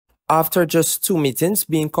After just 2 meetings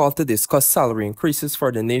being called to discuss salary increases for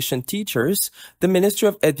the nation teachers, the Ministry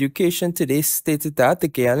of Education today stated that the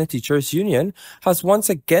Guyana Teachers Union has once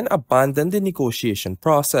again abandoned the negotiation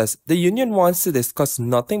process. The union wants to discuss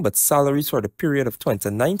nothing but salaries for the period of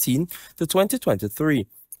 2019 to 2023.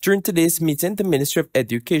 During today's meeting, the Ministry of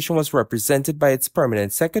Education was represented by its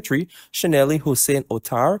Permanent Secretary, Shaneli Hussein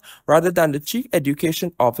Otar, rather than the Chief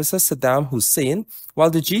Education Officer, Saddam Hussein, while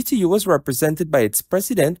the GTU was represented by its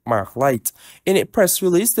President, Mark Light. In a press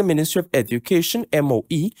release, the Ministry of Education,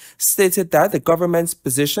 MOE, stated that the government's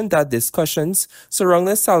position that discussions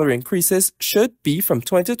surrounding salary increases should be from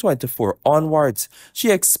 2024 onwards. She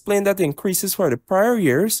explained that the increases for the prior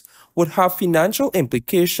years would have financial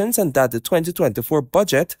implications and that the 2024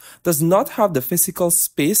 budget does not have the physical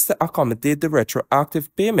space to accommodate the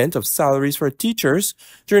retroactive payment of salaries for teachers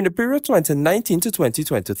during the period 2019 to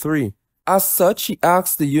 2023. As such, she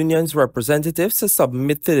asked the union's representatives to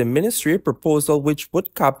submit to the ministry a proposal which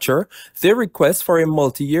would capture their request for a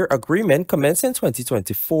multi-year agreement commencing in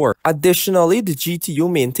 2024. Additionally, the GTU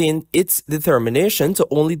maintained its determination to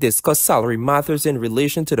only discuss salary matters in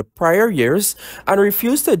relation to the prior years and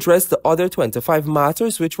refused to address the other 25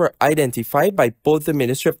 matters which were identified by both the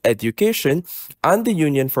Ministry of Education and the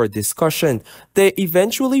union for discussion. They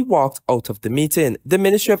eventually walked out of the meeting. The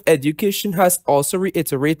Ministry of Education has also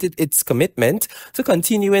reiterated its commitment to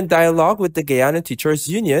continuing dialogue with the Guyana Teachers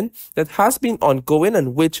Union that has been ongoing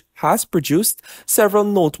and which has produced several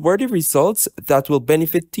noteworthy results that will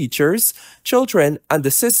benefit teachers, children, and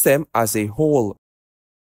the system as a whole.